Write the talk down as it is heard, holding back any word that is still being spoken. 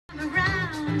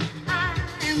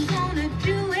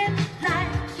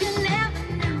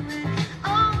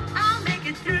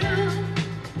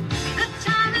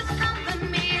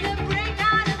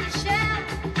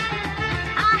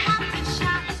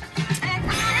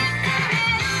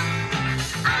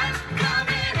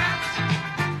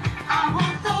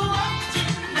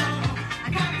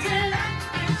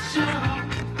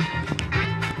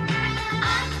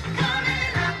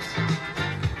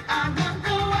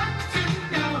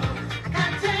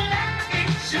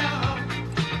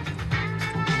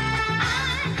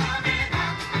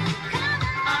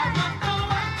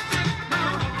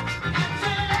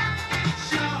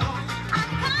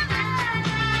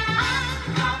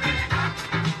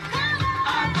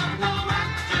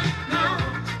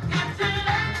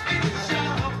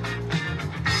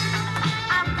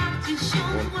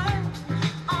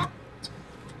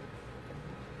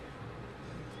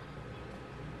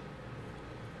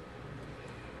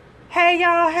Hey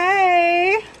y'all,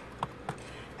 hey!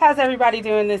 How's everybody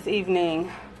doing this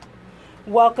evening?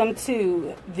 Welcome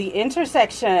to The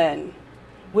Intersection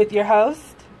with your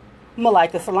host,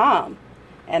 Malaika Salam.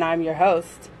 And I'm your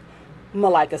host,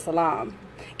 Malaika Salam.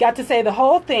 Got to say the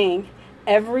whole thing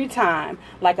every time,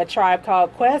 like a Tribe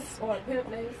Called Quest. Or a Pimp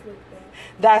Named Slick.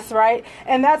 That's right.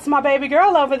 And that's my baby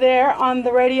girl over there on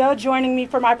the radio joining me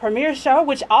for my premiere show,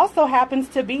 which also happens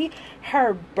to be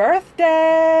her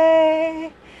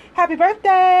birthday. Happy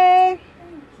birthday.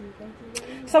 Thank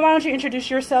you. So why don't you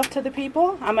introduce yourself to the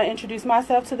people? I'm going to introduce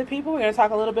myself to the people. We're going to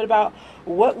talk a little bit about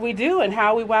what we do and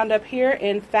how we wound up here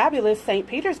in fabulous St.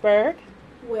 Petersburg.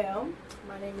 Well,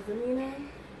 my name is Amina,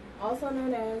 also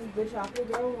known as the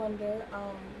Chocolate Girl Wonder,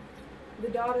 the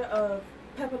daughter of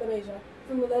Pepper LaBeija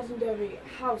from the legendary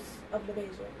House of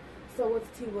LaBeija. So what's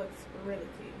tea, what's really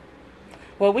tea?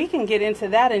 Well, we can get into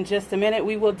that in just a minute.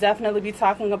 We will definitely be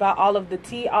talking about all of the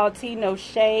tea, all tea, no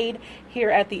shade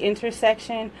here at the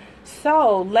intersection.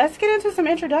 So let's get into some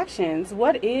introductions.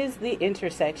 What is the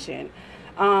intersection?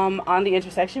 On the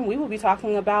intersection, we will be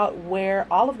talking about where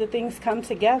all of the things come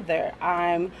together.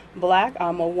 I'm black,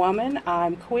 I'm a woman,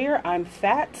 I'm queer, I'm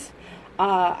fat.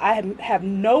 I have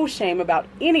no shame about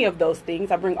any of those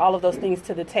things. I bring all of those things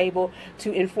to the table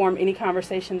to inform any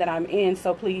conversation that I'm in.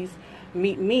 So please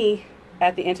meet me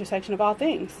at the intersection of all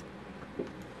things.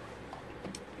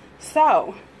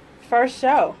 So, first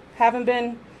show. Haven't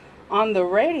been on the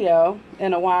radio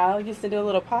in a while. Used to do a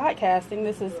little podcasting.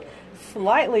 This is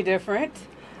slightly different.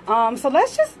 So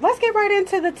let's get right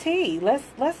into the tea.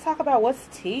 Let's talk about what's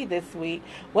tea this week.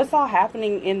 What's all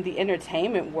happening in the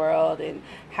entertainment world and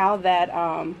how that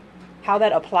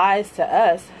applies to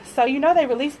us. So they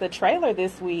released the trailer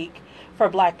this week for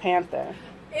Black Panther.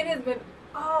 It has been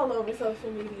all over social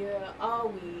media all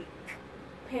week.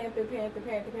 Panther.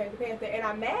 And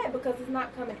I'm mad because it's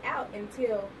not coming out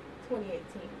until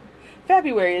 2018.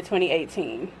 February of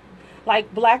 2018.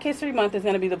 Like, Black History Month is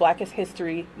going to be the Blackest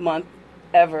History Month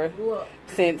ever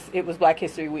since it was Black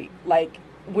History Week. Like,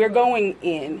 we're going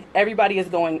in. Everybody is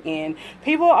going in.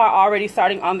 People are already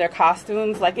starting on their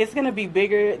costumes. Like, it's going to be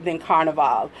bigger than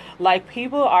Carnival. Like,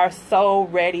 people are so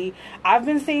ready. I've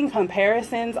been seeing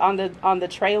comparisons on the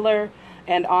trailer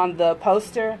and on the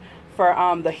poster for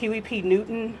the Huey P.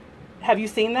 Newton. Have you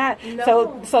seen that?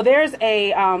 No. So there's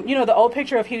a the old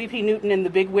picture of Huey P. Newton in the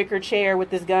big wicker chair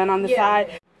with this gun on the side.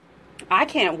 Yeah. I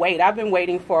can't wait. I've been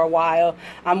waiting for a while.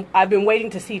 I've been waiting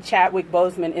to see Chadwick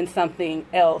Boseman in something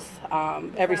else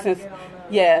ever since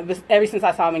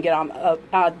I saw him and Get On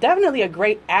Up. Definitely a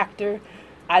great actor.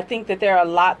 I think that there are a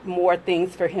lot more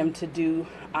things for him to do.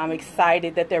 I'm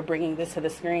excited that they're bringing this to the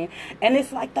screen. And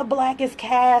it's like the blackest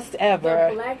cast ever.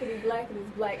 The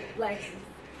blackest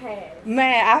cast.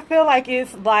 Man, I feel like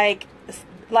it's like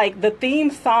the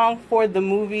theme song for the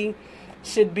movie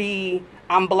should be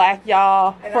I'm Black,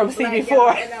 Y'all, and from I'm black, CB4. y'all,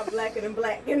 and I'm blacker than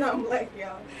black, and I'm black,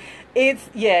 y'all.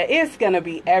 It's going to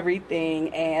be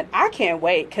everything, and I can't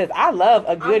wait, because I love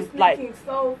a good, I'm sneaking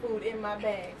soul food in my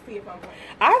bag, see if I'm right.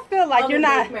 I feel like you're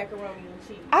not, macaroni and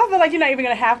cheese. I feel like you're not even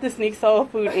going to have to sneak soul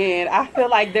food in. I feel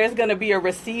like there's going to be a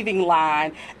receiving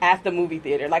line at the movie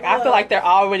theater. Like, I feel like they're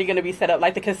already going to be set up.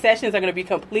 Like, the concessions are going to be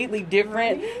completely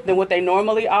different than what they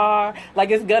normally are.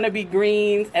 Like, it's going to be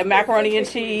greens and macaroni and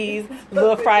cheese,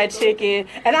 little fried chicken.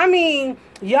 And I mean,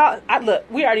 y'all, look,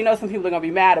 we already know some people are going to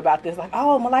be mad about this. Like,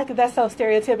 oh, Malaika, that's so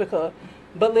stereotypical.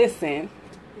 But listen,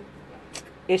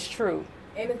 it's true.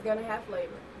 And it's going to have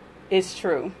flavor. It's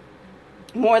true.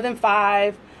 More than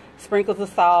 5 sprinkles of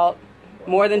salt,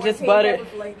 more than just butter.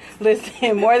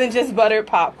 Listen, more than just buttered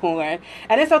popcorn.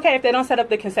 And it's okay if they don't set up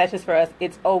the concessions for us.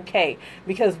 It's okay.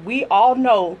 Because we all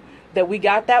know that we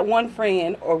got that one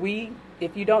friend,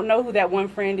 if you don't know who that one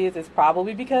friend is, it's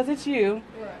probably because it's you.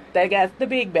 Right. That got the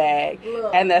big bag.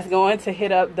 Look. And that's going to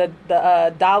hit up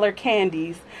the dollar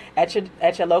candies at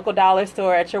your local dollar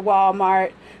store, at your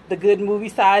Walmart, the good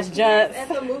movie-sized junts. At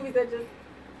the movies that just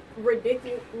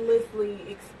ridiculously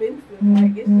expensive.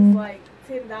 Like, it's just like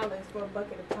 $10 for a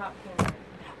bucket of popcorn.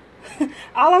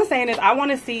 All I'm saying is I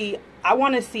want to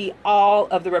see all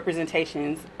of the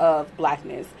representations of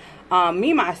blackness.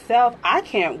 Me, myself, I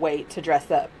can't wait to dress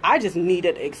up. I just need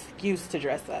an excuse to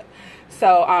dress up.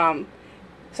 So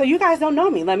you guys don't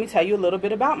know me. Let me tell you a little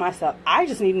bit about myself. I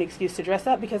just need an excuse to dress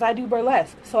up because I do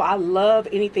burlesque. So I love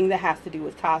anything that has to do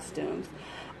with costumes.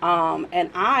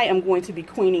 And I am going to be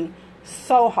queening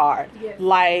so hard. Yes.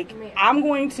 Like, Man. I'm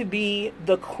going to be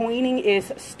the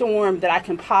queeningest Storm that I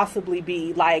can possibly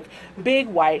be. Like, big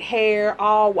white hair,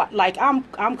 all white. Like,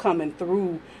 I'm coming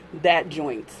through that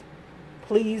joint.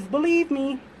 Please believe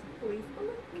me. Please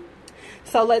believe me.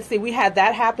 So let's see. We had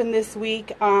that happen this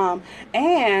week.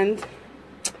 And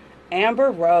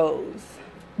Amber Rose.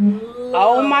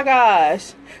 Oh my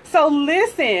gosh. So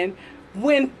listen,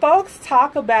 when folks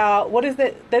talk about, what is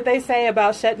it that they say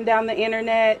about shutting down the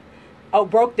internet? Oh,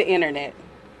 broke the internet.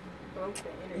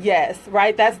 Yes,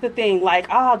 right? That's the thing. Like,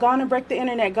 gone and break the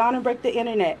internet, gone and break the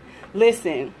internet.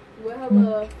 Listen. With her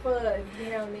little fuzz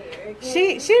down there.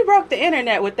 Okay? She broke the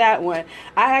internet with that one.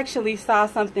 I actually saw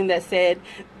something that said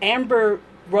Amber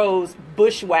Rose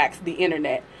bushwhacked the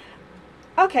internet.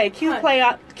 Okay, cute play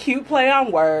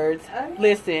on words. Okay.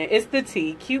 Listen, it's the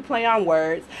T. Cute play on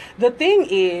words. The thing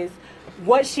is,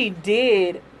 what she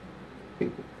did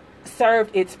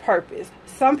served its purpose.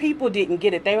 Some people didn't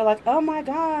get it. They were like, oh my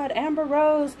God, Amber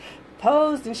Rose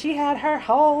posed and she had her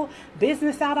whole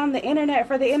business out on the internet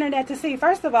for the internet to see.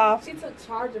 First of all, she took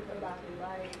charge of her body.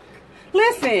 Like,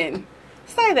 listen,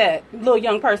 say that, little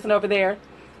young person over there.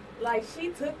 Like, she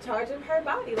took charge of her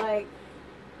body. Like,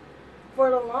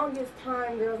 for the longest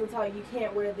time, girls will tell you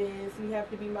can't wear this. You have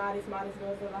to be modest. Modest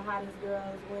girls are the hottest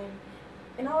girls. When,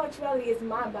 in all actuality, it's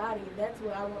my body. That's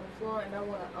what I want to flaunt and I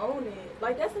want to own it.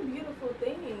 Like, that's a beautiful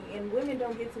thing. And women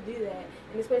don't get to do that.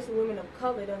 And especially women of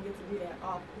color don't get to do that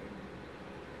often.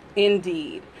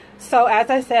 Indeed. So, as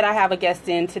I said, I have a guest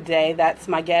in today. That's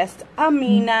my guest,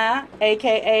 Amina,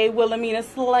 a.k.a. Wilhelmina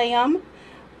Slam.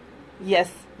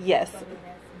 Yes.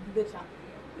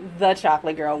 The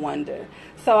Chocolate Girl Wonder.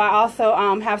 So I also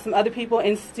have some other people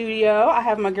in studio. I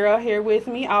have my girl here with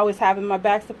me, always having my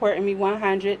back, supporting me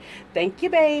 100. Thank you,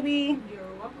 baby. You're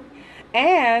welcome.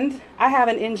 And I have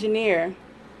an engineer.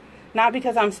 Not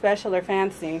because I'm special or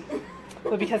fancy,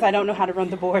 but because I don't know how to run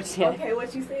the boards yet. Okay,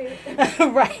 what you said.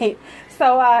 Right.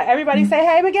 So everybody say,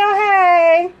 hey, Miguel,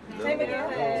 hey. Hey, Miguel,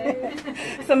 hey.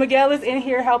 So Miguel is in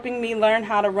here helping me learn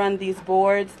how to run these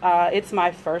boards. It's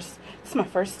my first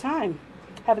time.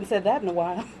 Haven't said that in a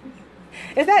while.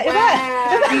 Is that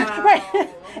right?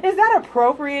 Is that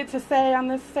appropriate to say on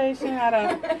this station? I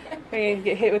don't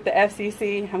get hit with the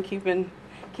FCC. I'm keeping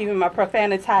my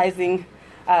profanitizing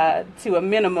to a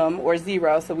minimum or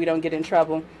zero so we don't get in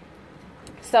trouble.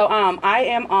 So I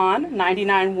am on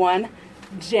 99.1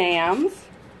 Jams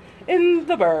in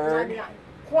the Berg.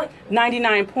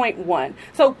 99.1.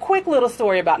 So quick little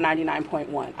story about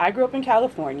 99.1. I grew up in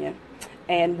California,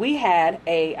 and we had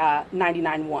a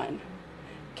 99.1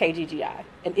 KGGI,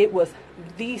 and it was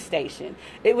the station.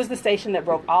 It was the station that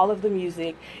broke all of the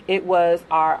music. It was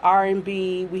our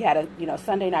R&B. We had a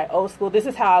Sunday night old school. This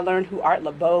is how I learned who Art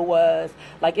LeBeau was.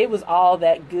 Like, it was all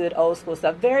that good old school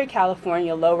stuff. Very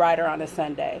California, lowrider on a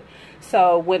Sunday.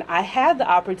 So when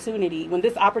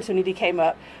this opportunity came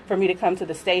up for me to come to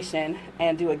the station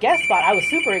and do a guest spot, I was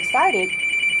super excited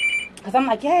because I'm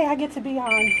like, yay, I get to be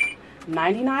on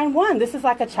 99.1. This is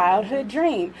like a childhood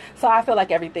dream. So I feel like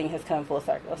everything has come full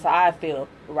circle. So I feel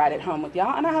right at home with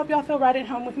y'all, and I hope y'all feel right at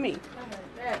home with me.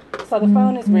 So the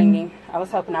phone is ringing. I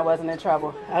was hoping I wasn't in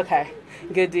trouble. Okay,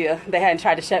 good deal. They hadn't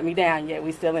tried to shut me down yet.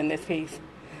 We still in this piece.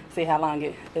 See how long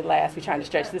it lasts. We're trying to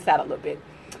stretch this out a little bit.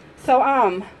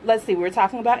 So let's see. We were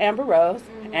talking about Amber Rose.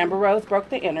 Mm-hmm. Amber Rose broke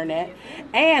the internet.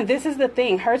 And this is the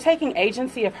thing. Her taking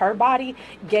agency of her body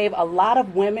gave a lot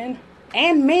of women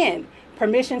and men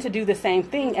permission to do the same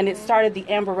thing, and it started the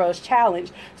Amber Rose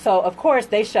Challenge. So, of course,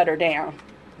 they shut her down.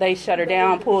 They shut her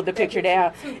down, pulled the picture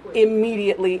down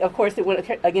immediately. Of course, it went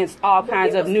against all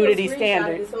kinds of nudity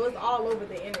standards. So it's all over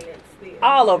the internet still.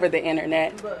 All over the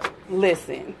internet. Look.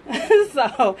 Listen.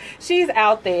 So she's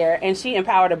out there, and she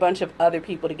empowered a bunch of other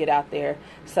people to get out there.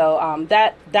 So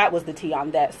that was the tea on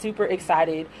that. Super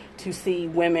excited to see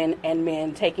women and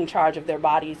men taking charge of their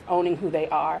bodies, owning who they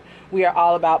are. We are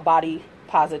all about body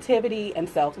positivity and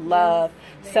self-love.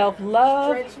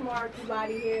 Self-love. Stretch mark,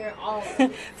 body hair, all.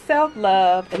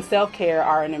 Self-love and self-care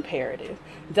are an imperative.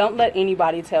 Don't let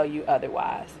anybody tell you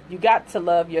otherwise. You got to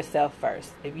love yourself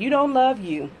first. If you don't love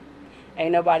you,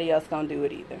 ain't nobody else gonna do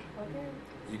it either. Okay.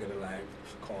 You got a live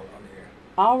call on the air.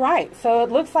 All right. So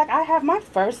it looks like I have my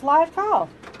first live call.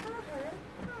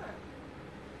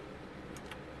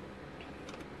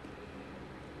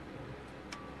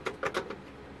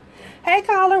 Hey,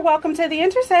 caller, welcome to the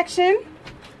intersection.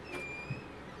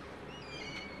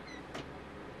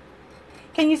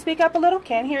 Can you speak up a little?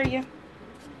 Can't hear you.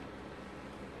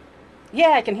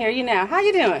 Yeah, I can hear you now. How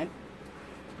you doing?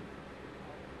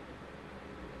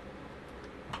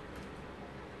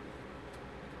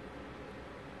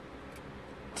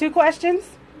 Two questions?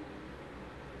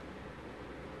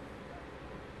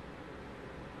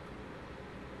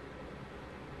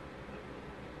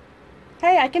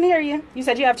 Hey, I can hear you. You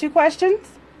said you have 2 questions?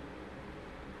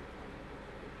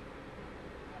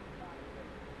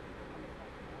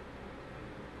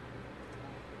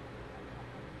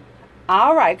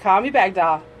 All right, call me back,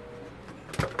 doll.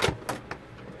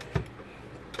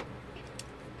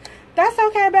 That's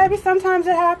okay, baby. Sometimes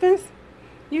it happens.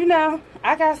 You know,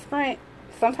 I got Sprint.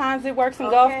 Sometimes it works in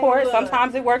Gulfport. Look.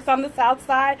 Sometimes it works on the south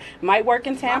side. Might work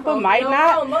in Tampa. Might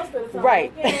not. Most of the time,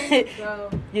 Right.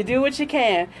 So. You do what you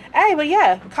can. Hey, but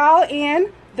yeah, call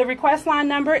in. The request line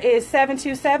number is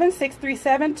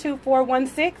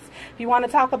 727-637-2416. If you want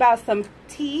to talk about some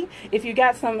tea, if you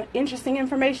got some interesting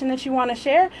information that you want to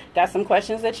share, got some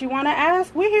questions that you want to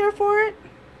ask, we're here for it.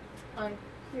 I'm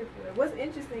here for it. What's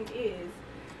interesting is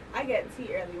I got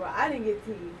tea early. Well, I didn't get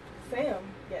tea. Sam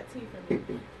got tea from me.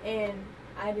 And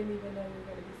I didn't even know we were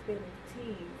going to be spilling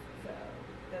tea. So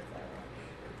that's all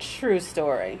right. True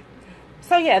story.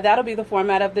 So yeah, that'll be the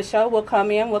format of the show. We'll come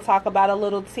in, we'll talk about a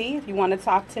little tea. If you want to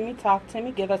talk to me,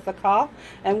 give us a call,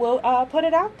 and we'll put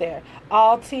it out there.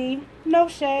 All tea, no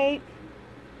shade.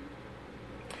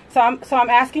 So I'm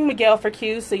asking Miguel for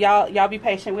cues, so y'all be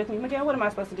patient with me. Miguel, what am I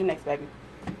supposed to do next, baby?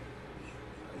 Can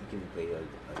you play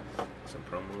some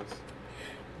promos?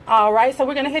 All right, so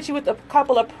we're going to hit you with a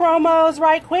couple of promos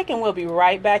right quick, and we'll be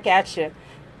right back at you.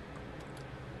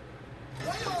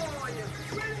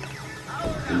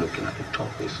 You're looking at the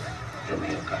toughest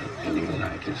Jamaica in the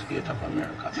United States of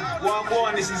America. Well, go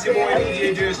on, this is your boy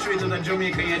DJ Joe, straight out of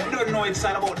Jamaica. You don't know it's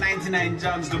all about 99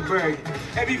 Jams the Berg.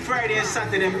 Every Friday and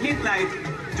Saturday, midnight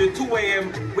to 2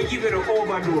 a.m., we give it an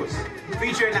overdose.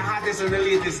 Featuring the hottest and the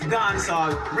latest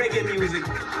dancehall, reggae music,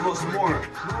 plus more.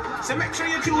 So make sure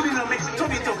you tune in and make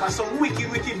turn it up for some wicked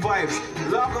vibes.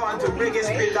 Log on to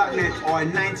reggaespill.net or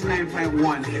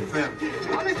 99.1 FM.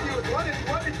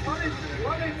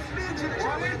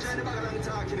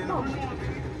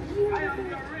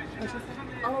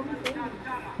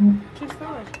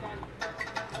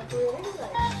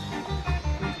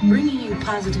 Bringing you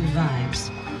positive vibes.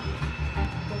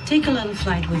 Take a little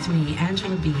flight with me,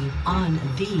 Angela B, on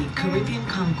the Caribbean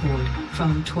Concorde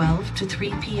from 12 to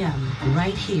 3 p.m.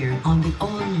 right here on the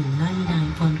all-new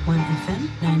 99.1 FM,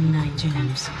 99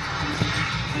 Jams.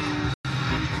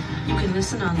 You can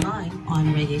listen online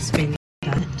on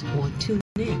reggaespin.net or tune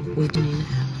in with the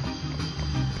app.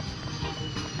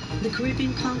 The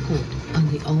Caribbean Concorde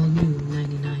on the all-new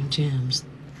 99 Jams,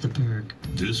 the Berg.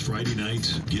 This Friday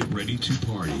night, get ready to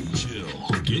party, chill,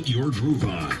 or get your groove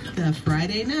on. The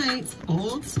Friday night's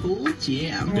old school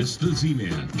jam. It's the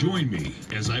Z-Man. Join me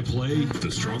as I play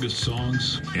the strongest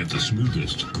songs and the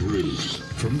smoothest grooves.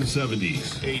 From the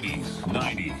 70s, 80s,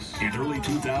 90s, and early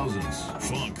 2000s.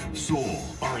 Funk, soul,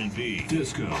 R&B,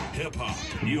 disco, hip-hop,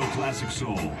 neoclassic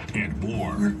soul, and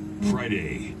more.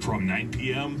 Friday from 9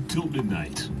 p.m. till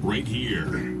midnight. Right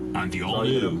here on the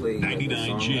all-new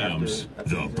 99 Jams,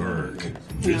 The Berg.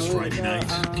 This Friday night,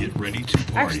 get ready to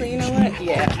party. Actually, you know what?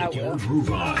 Yeah, I Get your will.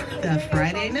 groove on. The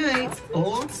Friday night's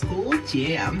old school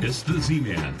jam. It's the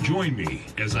Z-Man. Join me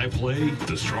as I play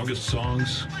the strongest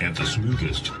songs and the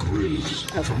smoothest grooves.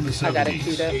 Okay, From the I got it 70s,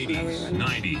 queued up. 80s,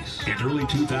 90s, and early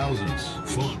 2000s.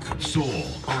 Funk, soul,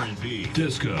 R&B,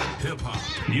 disco, hip-hop,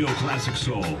 neoclassic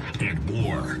soul, and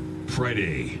more.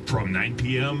 Friday from 9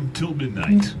 p.m. till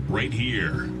midnight. Right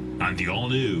here on the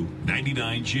all-new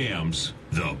 99 Jams,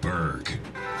 The Berg.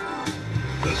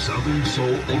 The Southern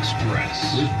Soul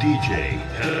Express with DJ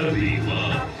Heavy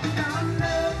Love.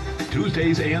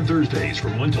 Tuesdays and Thursdays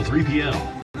from 1 till 3 p.m.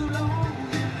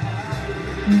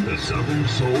 The Southern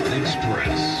Soul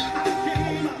Express.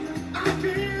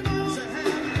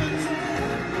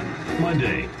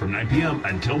 Monday from 9 p.m.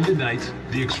 until midnight,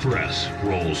 the Express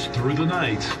rolls through the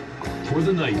night for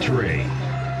the night train.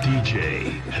 DJ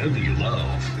Heavy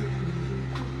Love.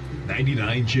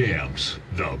 99 Jams,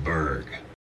 The Berg.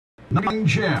 9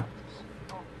 Jams.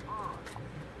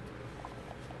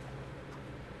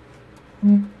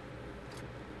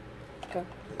 Go.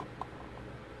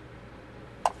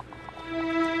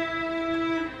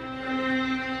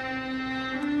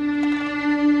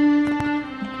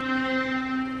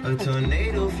 A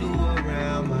tornado flew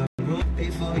around my room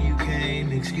before you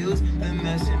came. Excuse the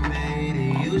mess it made.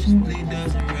 It usually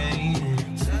doesn't rain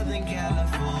in Southern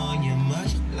California,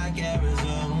 much like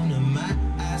Arizona. My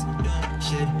eyes don't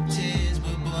shed tears,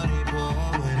 but boy they pour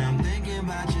when I'm thinking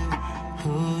about you.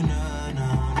 Oh no, no,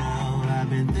 no, I've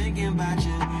been thinking about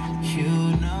you.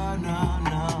 You no, no,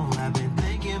 no, I've been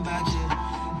thinking about you.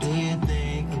 Do you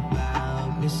think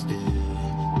about me still?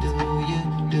 Do you,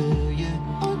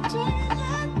 or do you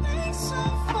not think so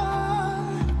far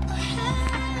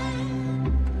ahead?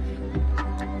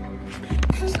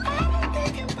 'Cause I've been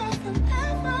thinking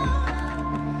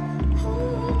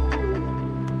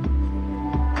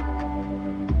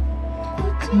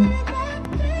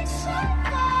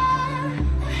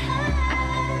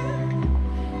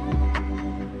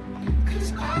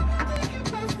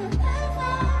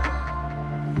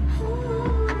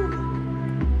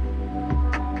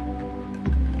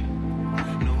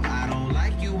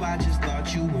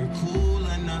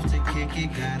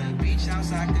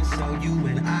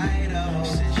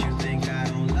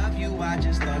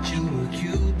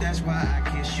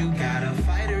you got a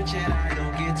fighter jet, I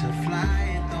don't get to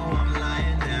fly it, though I'm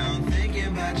lying down thinking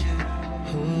about you.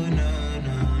 Oh, no,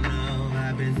 no, no,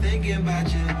 I've been thinking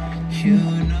about you. You,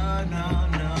 no, no,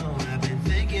 no, I've been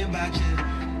thinking about you.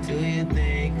 Do you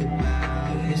think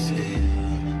about it still?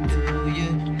 Do you,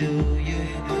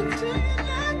 or do you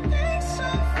not think so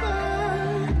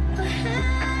far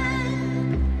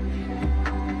ahead?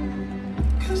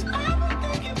 'Cause I've been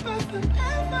thinking about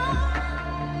forever.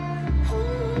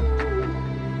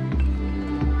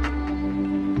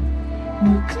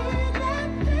 Or do you not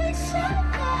think so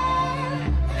far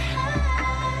ahead?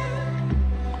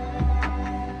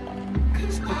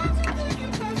 'Cause I've been thinking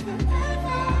about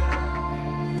forever.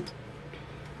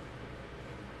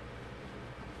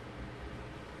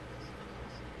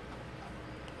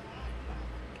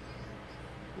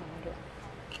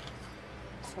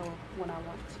 So when I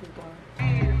want to go.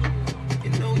 You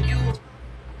know you.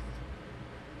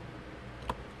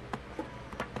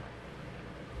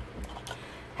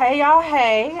 Hey y'all,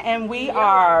 hey, and we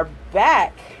are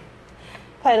back.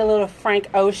 Played a little Frank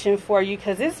Ocean for you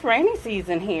because it's rainy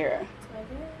season here.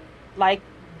 Like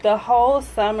the whole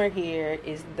summer here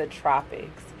is the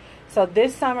tropics. So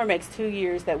this summer makes 2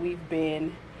 years that we've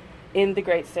been in the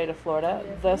great state of Florida,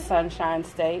 the Sunshine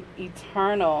State,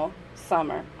 eternal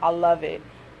summer. I love it.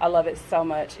 I love it so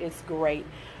much. It's great.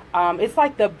 It's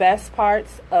like the best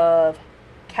parts of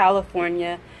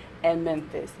California and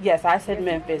Memphis. Yes, I said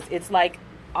Memphis. It's like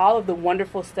all of the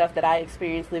wonderful stuff that I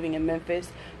experienced living in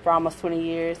Memphis for almost 20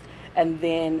 years, and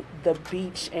then the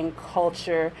beach and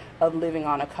culture of living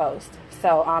on a coast.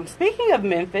 So speaking of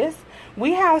Memphis,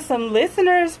 we have some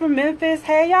listeners from Memphis.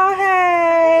 Hey y'all,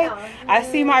 hey. I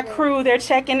see my crew, they're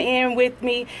checking in with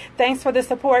me. Thanks for the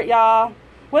support, y'all.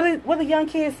 What the young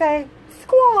kids say?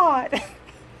 Squad.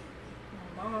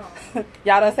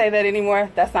 Y'all don't say that anymore?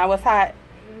 That's not what's hot?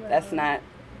 That's not.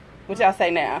 What y'all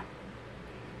say now?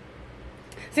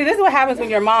 See, this is what happens when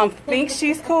your mom thinks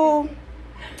she's cool,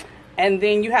 and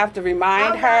then you have to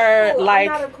remind her, cool. like...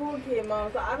 I'm not a cool kid,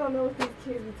 Mom, so I don't know what these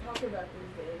kids be talking about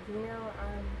these days. You know,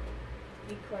 I'm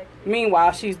eclectic.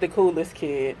 Meanwhile, she's the coolest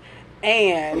kid.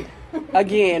 And,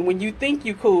 again, when you think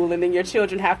you cool, and then your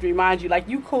children have to remind you, like,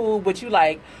 you cool, but you,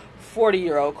 like,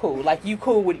 40-year-old cool. Like, you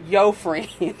cool with your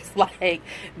friends. Like,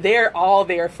 they're all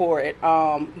there for it.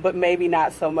 But maybe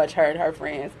not so much her and her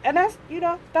friends. And that's,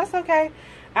 that's okay.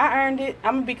 I earned it.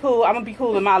 I'm going to be cool. I'm going to be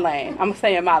cool in my lane. I'm going to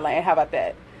stay in my lane. How about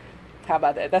that?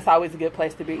 That's always a good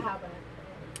place to be.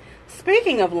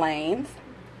 Speaking of lanes,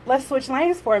 let's switch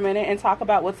lanes for a minute and talk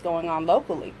about what's going on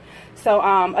locally. So,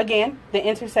 again, The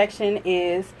Intersection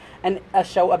is a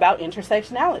show about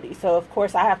intersectionality. So, of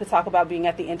course, I have to talk about being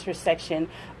at the intersection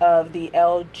of the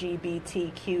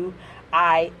LGBTQIA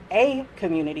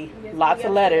community. Yes, lots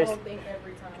of letters.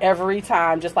 Every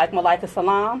time, just like Malika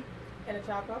Salam. And a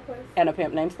Child Called Quest. And a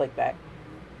pimp named Slickback.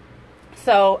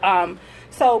 So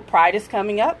Pride is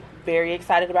coming up. Very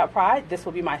excited about Pride. This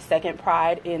will be my second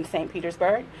Pride in St.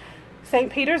 Petersburg.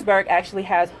 St. Petersburg actually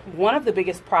has one of the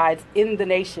biggest prides in the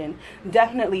nation.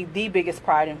 Definitely the biggest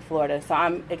pride in Florida. So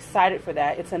I'm excited for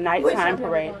that. It's a nighttime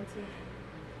parade.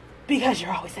 Because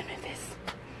you're always in Memphis.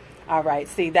 All right.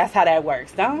 See, that's how that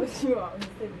works, don't?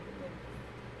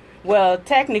 Well,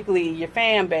 technically, your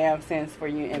fam bam sends for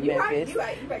you in Memphis.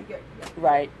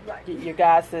 Right. Your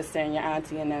god sister and your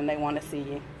auntie and them, they want to see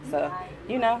you. So,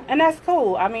 and that's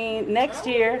cool. I mean, next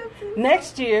year,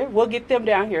 we'll get them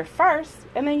down here first,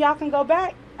 and then y'all can go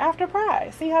back after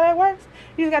Pride. See how that works?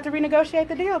 You just got to renegotiate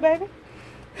the deal, baby.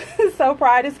 So,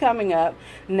 Pride is coming up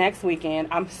next weekend.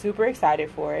 I'm super excited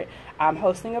for it. I'm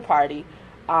hosting a party.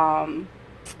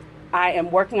 I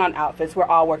am working on outfits. We're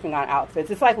all working on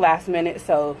outfits. It's like last minute,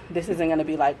 so this isn't going to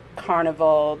be like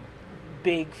carnival,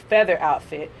 big feather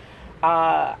outfit.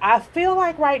 I feel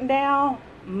like right now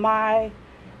my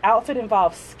outfit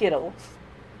involves Skittles.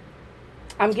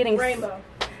 I'm getting Rainbow.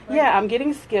 Yeah, I'm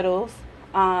getting Skittles.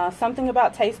 Something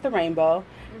about Taste the Rainbow.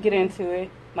 Get into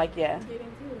it. Like, yeah. Get into it.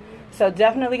 So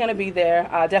definitely going to be there.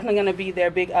 Definitely going to be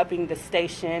there, big upping the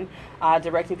station,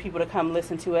 directing people to come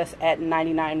listen to us at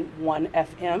 99.1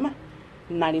 FM,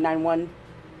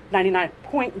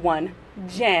 99.1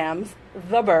 Jams,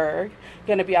 the Berg.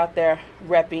 Going to be out there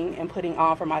repping and putting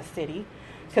on for my city,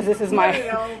 because this is my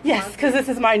because this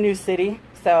is my new city.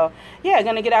 So yeah,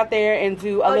 going to get out there and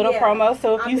do a little promo.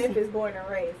 So if I'm Memphis born and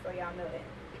raised, so y'all know that.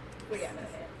 We all know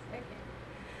that. Okay.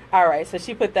 All right, so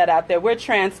she put that out there. We're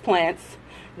transplants.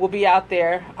 We'll be out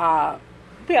there.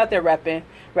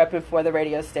 Repping for the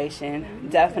radio station. Mm-hmm.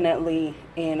 Definitely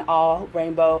in all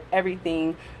rainbow,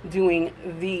 everything, doing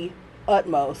the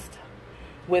utmost,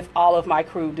 with all of my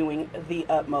crew doing the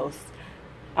utmost.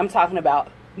 I'm talking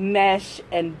about mesh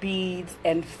and beads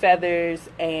and feathers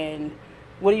and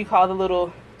what do you call the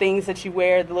little things that you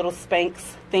wear, the little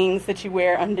Spanx things that you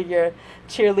wear under your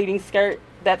cheerleading skirt,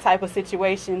 that type of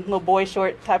situation, little boy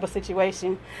short type of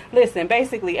situation. Listen,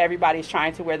 basically everybody's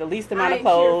trying to wear the least amount of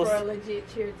clothes. I ain't cheer for a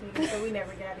legit cheer team, so we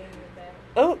never got any of that.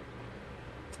 Oh,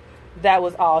 that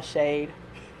was all shade.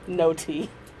 No tea,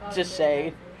 just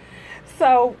shade.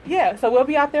 So, yeah, so we'll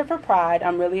be out there for Pride.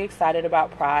 I'm really excited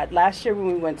about Pride. Last year when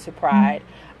we went to Pride,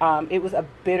 it was a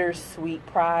bittersweet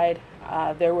Pride.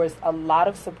 There was a lot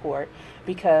of support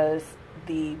because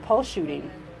the Pulse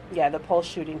shooting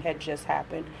had just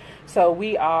happened. So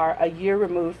we are a year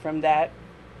removed from that.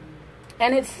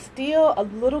 And it's still a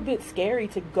little bit scary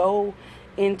to go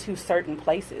into certain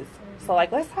places. So,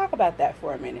 like, let's talk about that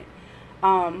for a minute.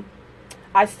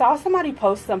 I saw somebody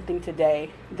post something today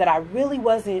that I really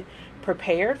wasn't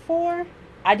prepared for.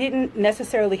 I didn't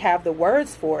necessarily have the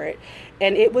words for it.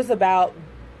 And it was about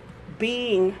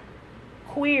being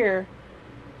queer,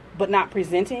 but not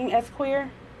presenting as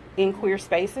queer in queer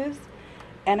spaces.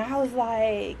 And I was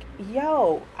like,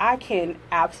 yo, I can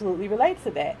absolutely relate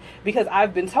to that. Because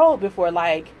I've been told before,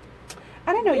 like,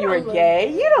 I didn't know you were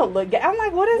gay. You don't look gay. I'm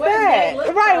like, what is that?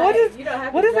 Right.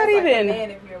 Like? What does that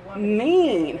even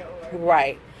mean?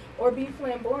 Right. Or be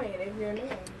flamboyant if you're a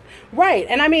man. Right.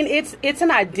 And I mean, it's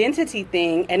an identity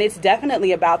thing, and it's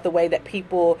definitely about the way that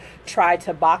people try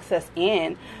to box us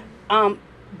in.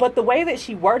 But the way that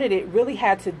she worded it really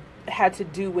had to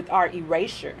do with our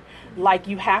erasure. Like,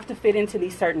 you have to fit into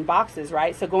these certain boxes,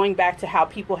 right? So going back to how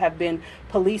people have been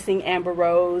policing Amber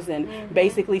Rose and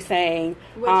basically saying,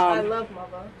 which I love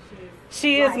Mother.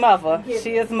 She is mother.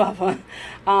 She is mother.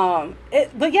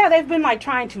 But yeah, they've been like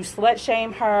trying to slut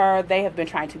shame her. They have been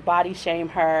trying to body shame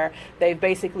her. They've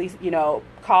basically,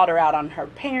 called her out on her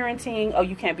parenting. Oh,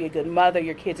 you can't be a good mother.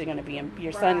 Your kids are going to be,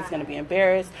 your son is going to be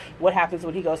embarrassed. What happens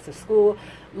when he goes to school?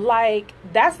 Like,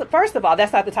 first of all,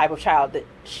 that's not the type of child that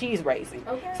she's raising.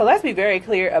 Okay. So let's be very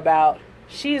clear about,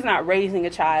 she is not raising a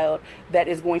child that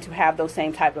is going to have those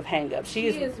same type of hang-ups. She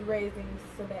is raising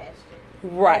Sebastian.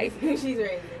 Right. She's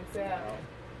raising, so.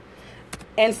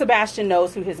 And Sebastian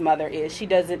knows who his mother is. She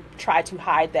doesn't try to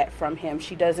hide that from him.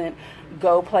 She doesn't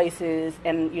go places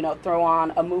and, throw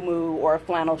on a muumuu or a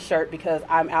flannel shirt because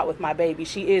I'm out with my baby.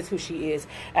 She is who she is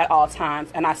at all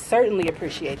times. And I certainly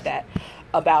appreciate that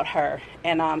about her.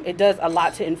 And it does a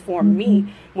lot to inform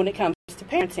me when it comes to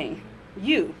parenting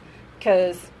you,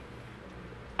 because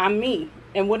I'm me.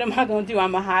 And what am I going to do?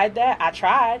 I'm going to hide that? I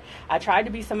tried to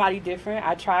be somebody different.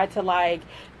 I tried to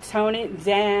tone it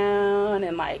down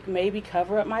and maybe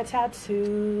cover up my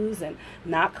tattoos and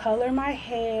not color my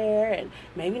hair and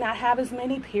maybe not have as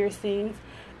many piercings.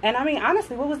 And I mean,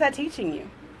 honestly, what was that teaching you?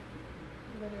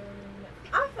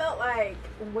 I felt like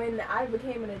when I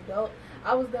became an adult,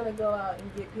 I was going to go out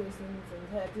and get piercings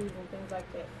and tattoos and things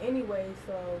like that anyway.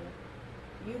 So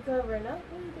you covering up?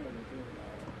 What are you doing?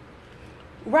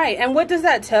 Right. And what does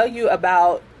that tell you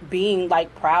about being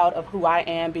proud of who I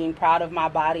am, being proud of my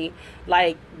body?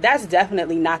 That's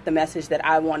definitely not the message that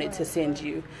I wanted to send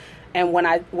you. And when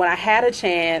I had a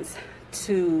chance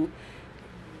to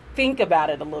think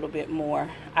about it a little bit more,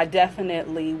 I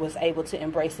definitely was able to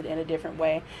embrace it in a different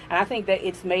way. And I think that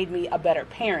it's made me a better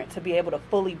parent to be able to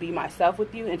fully be myself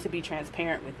with you and to be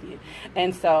transparent with you.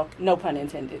 And so, no pun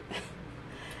intended.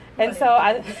 And so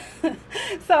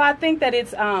I think that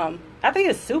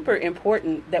it's super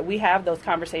important that we have those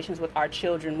conversations with our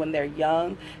children when they're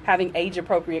young, having age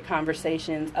appropriate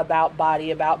conversations about body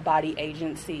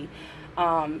agency,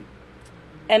 and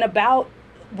about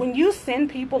when you send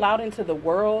people out into the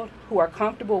world who are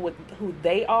comfortable with who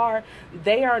they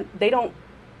don't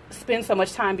spend so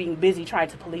much time being busy trying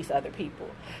to police other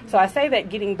people. So I say that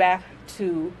getting back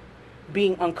to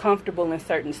being uncomfortable in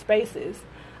certain spaces,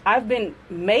 I've been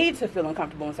made to feel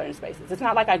uncomfortable in certain spaces. It's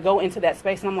not like I go into that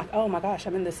space and I'm like, oh my gosh,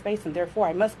 I'm in this space and therefore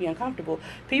I must be uncomfortable.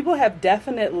 People have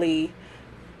definitely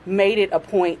made it a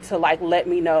point to let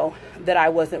me know that I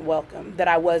wasn't welcome, that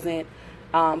I wasn't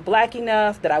black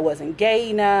enough, that I wasn't gay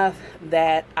enough,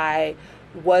 that I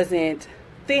wasn't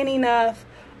thin enough,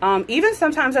 even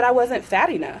sometimes that I wasn't fat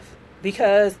enough,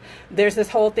 because there's this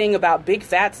whole thing about big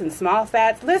fats and small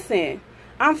fats. Listen,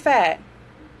 I'm fat.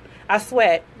 I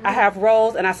sweat. I have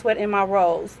rolls and I sweat in my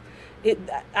rolls.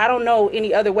 I don't know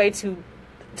any other way to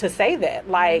say that.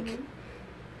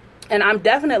 And I'm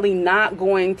definitely not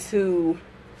going to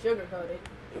sugarcoat it.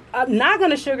 I'm not going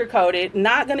to sugarcoat it.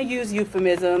 Not going to use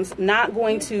euphemisms. Not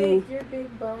going to. Your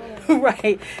big bone.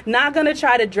 Right. Not going to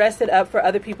try to dress it up for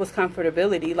other people's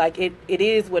comfortability. It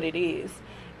is what it is,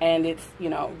 and it's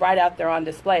right out there on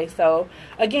display. So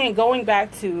again, going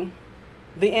back to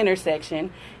the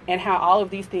intersection and how all of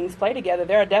these things play together,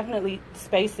 there are definitely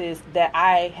spaces that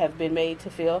I have been made to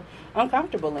feel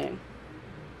uncomfortable in.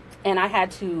 And I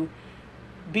had to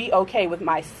be okay with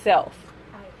myself.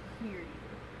 I hear you.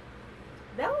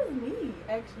 That was me,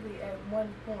 actually, at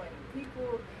one point.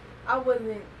 I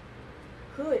wasn't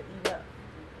hood enough.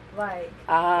 Like,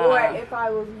 or if I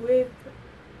was with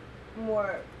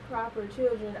more proper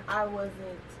children, I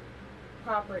wasn't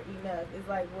proper enough. It's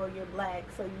like, well, you're black,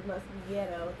 so you must be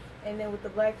ghetto. And then with the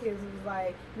black kids, it was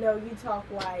like, no, you talk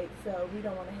white, so we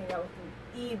don't want to hang out with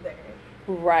you either.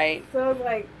 Right. So it's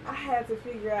like, I had to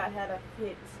figure out how to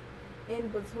fit in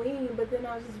between, but then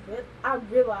I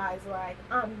realized, like,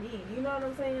 I'm me, you know what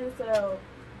I'm saying? So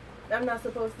I'm not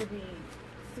supposed to be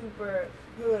super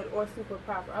good or super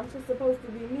proper. I'm just supposed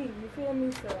to be me, you feel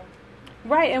me? So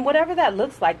right, and whatever that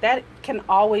looks like, that can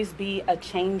always be a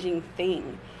changing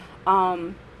thing.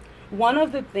 One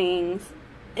of the things,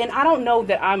 and I don't know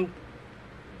that I'm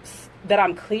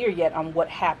clear yet on what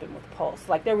happened with Pulse.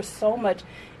 Like, there was so much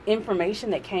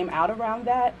information that came out around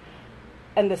that,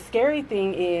 and the scary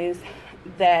thing is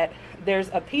that there's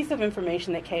a piece of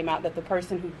information that came out that the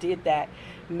person who did that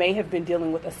may have been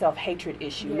dealing with a self-hatred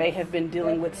issue, yes, may have been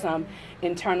dealing with some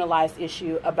internalized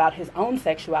issue about his own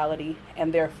sexuality,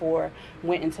 and therefore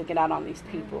went and took it out on these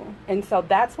people. And so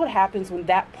that's what happens when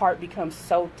that part becomes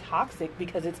so toxic,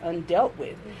 because it's undealt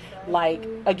with. Exactly. Like,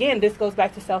 again, this goes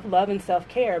back to self-love and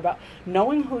self-care, about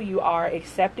knowing who you are,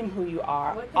 accepting who you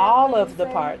are, all of the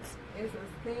parts. It's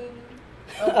a thing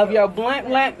of your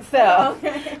blank self.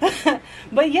 Okay.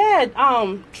 But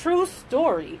yeah, true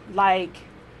story. Like,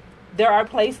 there are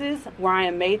places where I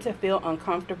am made to feel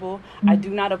uncomfortable. I do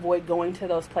not avoid going to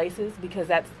those places because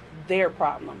that's their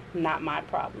problem, not my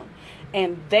problem.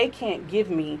 And they can't give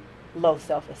me low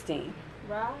self-esteem.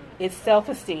 Right. It's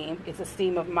self-esteem. It's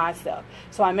esteem of myself.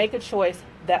 So I make a choice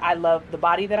that I love the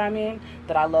body that I'm in,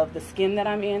 that I love the skin that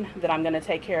I'm in, that I'm going to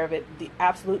take care of it the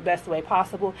absolute best way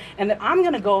possible, and that I'm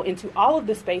going to go into all of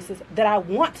the spaces that I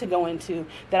want to go into,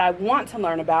 that I want to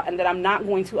learn about, and that I'm not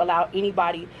going to allow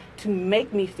anybody to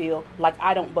make me feel like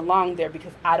I don't belong there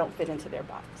because I don't fit into their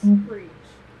box. Preach.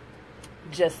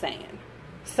 Just saying.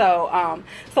 So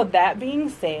that being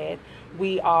said,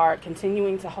 we are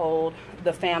continuing to hold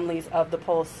the families of the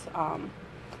Pulse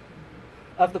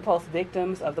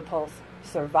victims, of the Pulse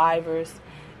survivors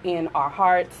in our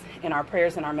hearts, in our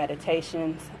prayers, and our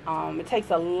meditations. It takes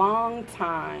a long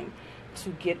time to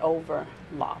get over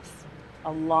loss.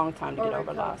 A long time to get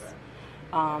over loss.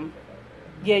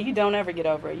 Yeah, you don't ever get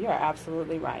over it. You are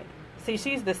absolutely right. See,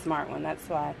 she's the smart one. That's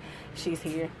why she's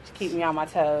here. She keeps me on my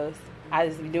toes. I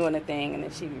just be doing a thing, and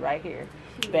then she be right here.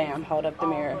 Bam, hold up the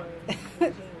mirror.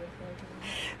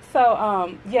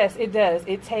 So, yes, it does.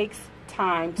 It takes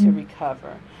time to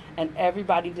recover. And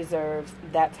everybody deserves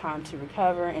that time to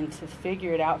recover and to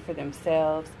figure it out for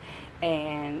themselves.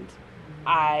 And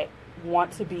I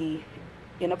want to be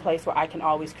in a place where I can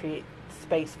always create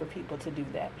space for people to do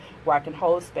that. Where I can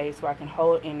hold space, where I can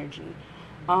hold energy.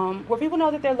 Where people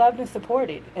know that they're loved and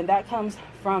supported. And that comes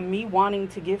from me wanting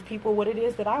to give people what it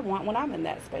is that I want when I'm in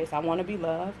that space. I want to be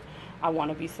loved. I want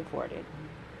to be supported.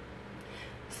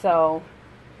 So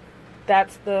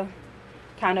that's the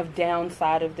kind of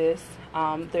downside of this.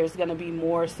 There's going to be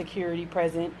more security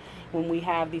present when we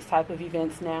have these type of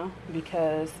events now,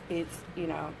 because it's,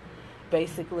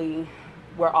 basically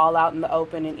we're all out in the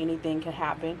open and anything can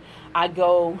happen. I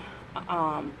go,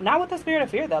 not with the spirit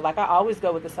of fear though, like I always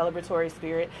go with the celebratory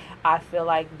spirit. I feel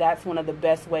like that's one of the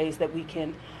best ways that we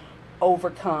can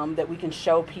overcome, that we can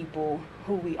show people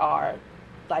who we are.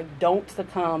 Like, don't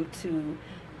succumb to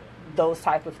those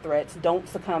type of threats. Don't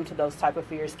succumb to those type of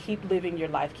fears. Keep living your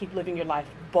life. Keep living your life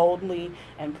boldly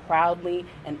and proudly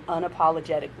and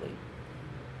unapologetically.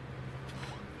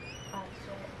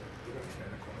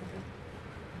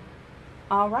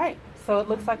 All right. So it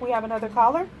looks like we have another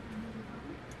caller.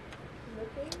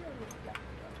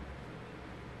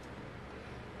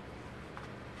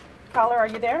 Caller, are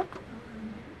you there?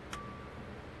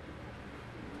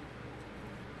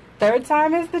 Third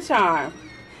time is the charm.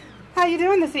 How you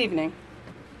doing this evening?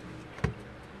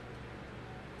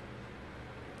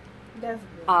 That's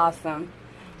good. Awesome.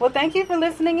 Well, thank you for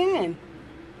listening in.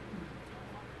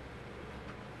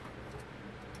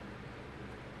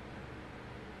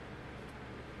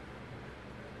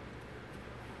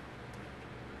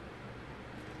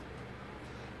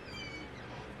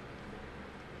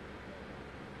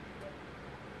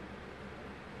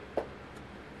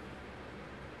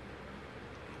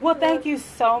 Well, thank you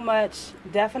so much.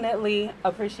 Definitely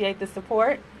appreciate the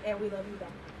support. And we love you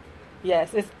back.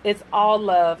 Yes, it's all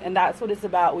love, and that's what it's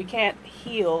about. We can't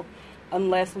heal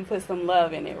unless we put some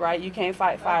love in it, right? You can't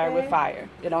fight fire with fire.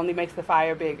 It only makes the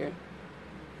fire bigger.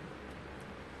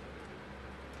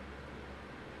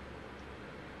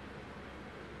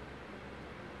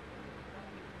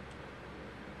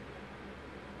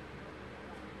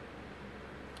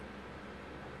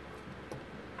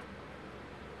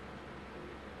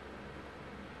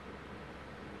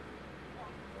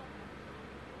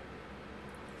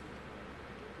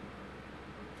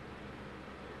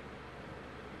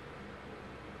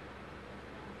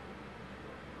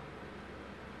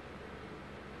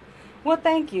 Well,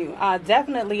 thank you.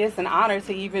 Definitely, it's an honor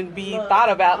to even be thought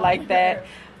about like that.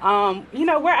 You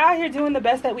know, we're out here doing the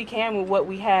best that we can with what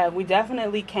we have. We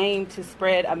definitely came to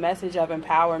spread a message of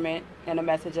empowerment and a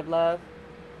message of love.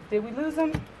 Did we lose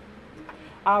him?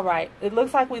 All right. It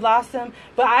looks like we lost him.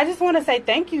 But I just want to say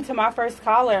thank you to my first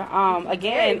caller.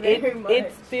 Again,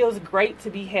 it feels great to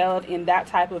be held in that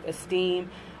type of esteem.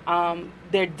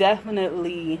 There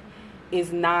definitely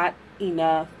is not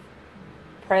enough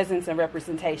presence and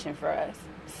representation for us.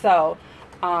 So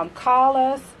call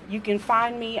us. You can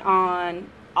find me on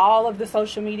all of the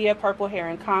social media, Purple Hair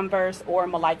and Converse or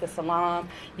Malika Salam.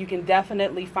 You can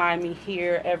definitely find me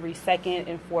here every second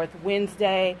and fourth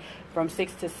Wednesday from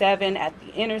 6 to 7 at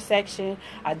the intersection.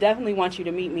 I definitely want you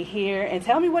to meet me here and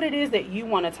tell me what it is that you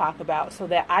want to talk about so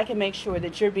that I can make sure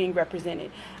that you're being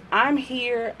represented. I'm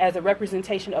here as a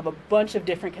representation of a bunch of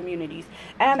different communities,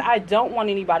 and I don't want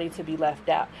anybody to be left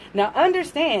out. Now,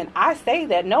 understand, I say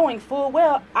that knowing full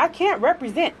well I can't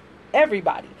represent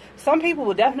everybody. Some people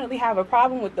will definitely have a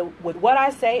problem with what I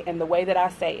say and the way that I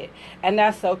say it, and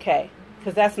that's okay,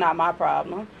 because that's not my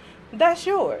problem. That's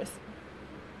yours.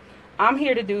 I'm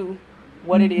here to do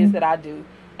what it is that I do,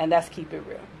 and that's keep it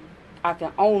real. I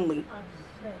can only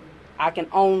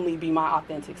be my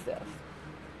authentic self.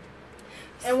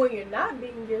 And when you're not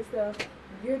being yourself,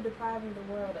 you're depriving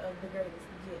the world of the greatest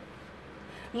gift.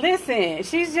 Listen,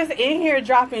 she's just in here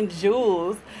dropping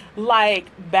jewels like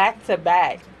back to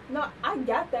back. No, I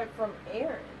got that from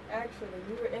Aaron, actually.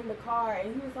 We were in the car,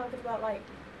 and he was talking about, like,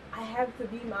 I have to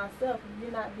be myself. If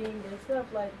you're not being yourself,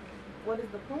 like, what is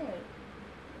the point?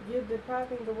 You're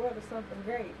depriving the world of something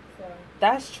great. So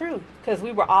that's true, because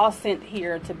we were all sent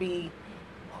here to be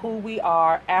who we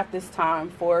are at this time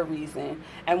for a reason.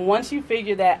 And once you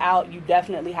figure that out, you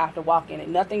definitely have to walk in it.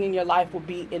 Nothing in your life will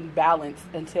be in balance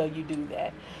until you do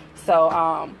that.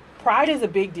 So Pride is a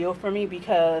big deal for me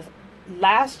because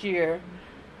last year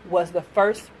was the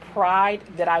first Pride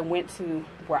that I went to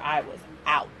where I was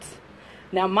out.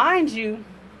 Now, mind you,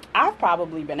 I've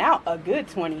probably been out a good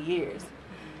 20 years.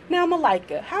 Now,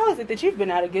 Malika, how is it that you've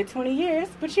been out a good 20 years,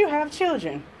 but you have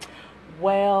children?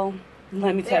 Well,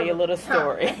 let me tell you a little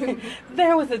story.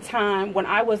 There was a time when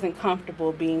I wasn't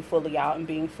comfortable being fully out and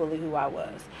being fully who I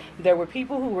was. There were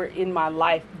people who were in my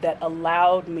life that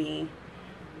allowed me,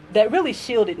 that really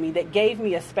shielded me, that gave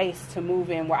me a space to move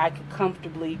in where I could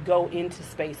comfortably go into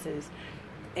spaces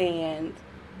and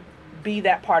be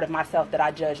that part of myself that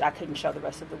I judged I couldn't show the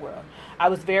rest of the world. I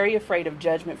was very afraid of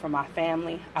judgment from my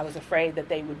family. I was afraid that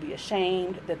they would be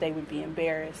ashamed, that they would be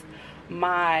embarrassed.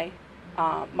 My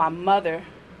mother,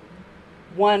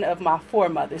 one of my four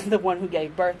mothers, the one who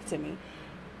gave birth to me,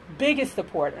 biggest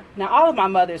supporter. Now, all of my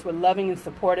mothers were loving and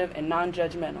supportive and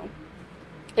non-judgmental.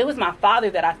 It was my father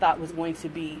that I thought was going to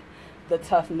be the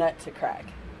tough nut to crack.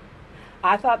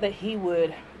 I thought that he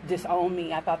would disown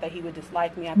me. I thought that he would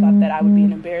dislike me. I thought that I would be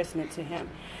an embarrassment to him.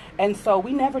 And so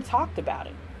we never talked about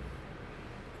it.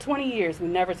 20 years, we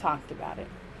never talked about it.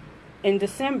 In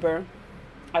December,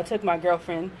 I took my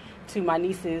girlfriend to my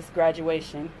niece's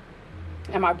graduation.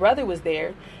 And my brother was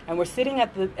there, and we're sitting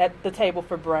at the table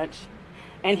for brunch,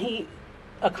 and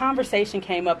a conversation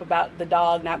came up about the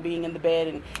dog not being in the bed,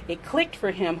 and it clicked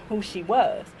for him who she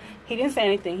was. He didn't say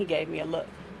anything. He gave me a look.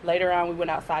 Later on, we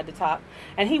went outside to talk,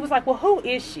 and he was like, well, who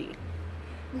is she?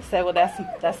 I said, well,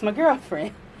 that's my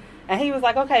girlfriend. And he was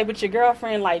like, okay, but your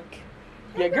girlfriend, like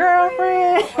your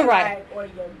girlfriend? Right.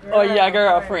 Or your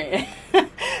girlfriend.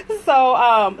 So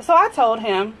I told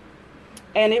him,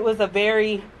 and it was a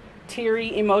very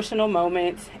teary, emotional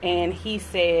moment, and he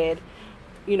said,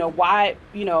 why,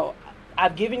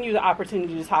 I've given you the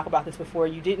opportunity to talk about this before.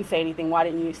 You didn't say anything. Why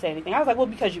didn't you say anything? I was like, well,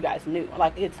 because you guys knew.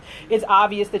 Like, it's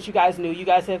obvious that you guys knew. You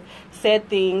guys have said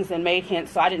things and made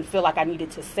hints, so I didn't feel like I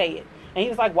needed to say it. And he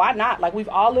was like, why not? Like, we've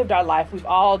all lived our life. We've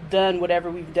all done whatever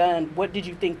we've done. What did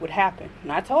you think would happen?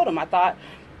 And I told him, I thought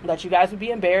that you guys would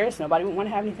be embarrassed. Nobody would want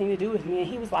to have anything to do with me. And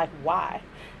he was like, why?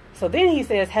 So then he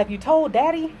says, have you told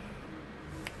Daddy?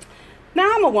 Now,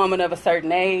 I'm a woman of a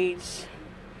certain age.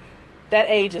 That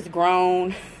age is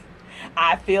grown.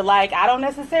 I feel like I don't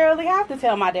necessarily have to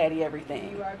tell my daddy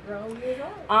everything. You are grown years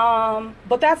old.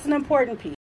 But that's an important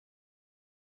piece.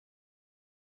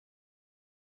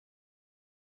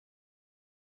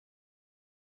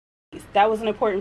 That was an important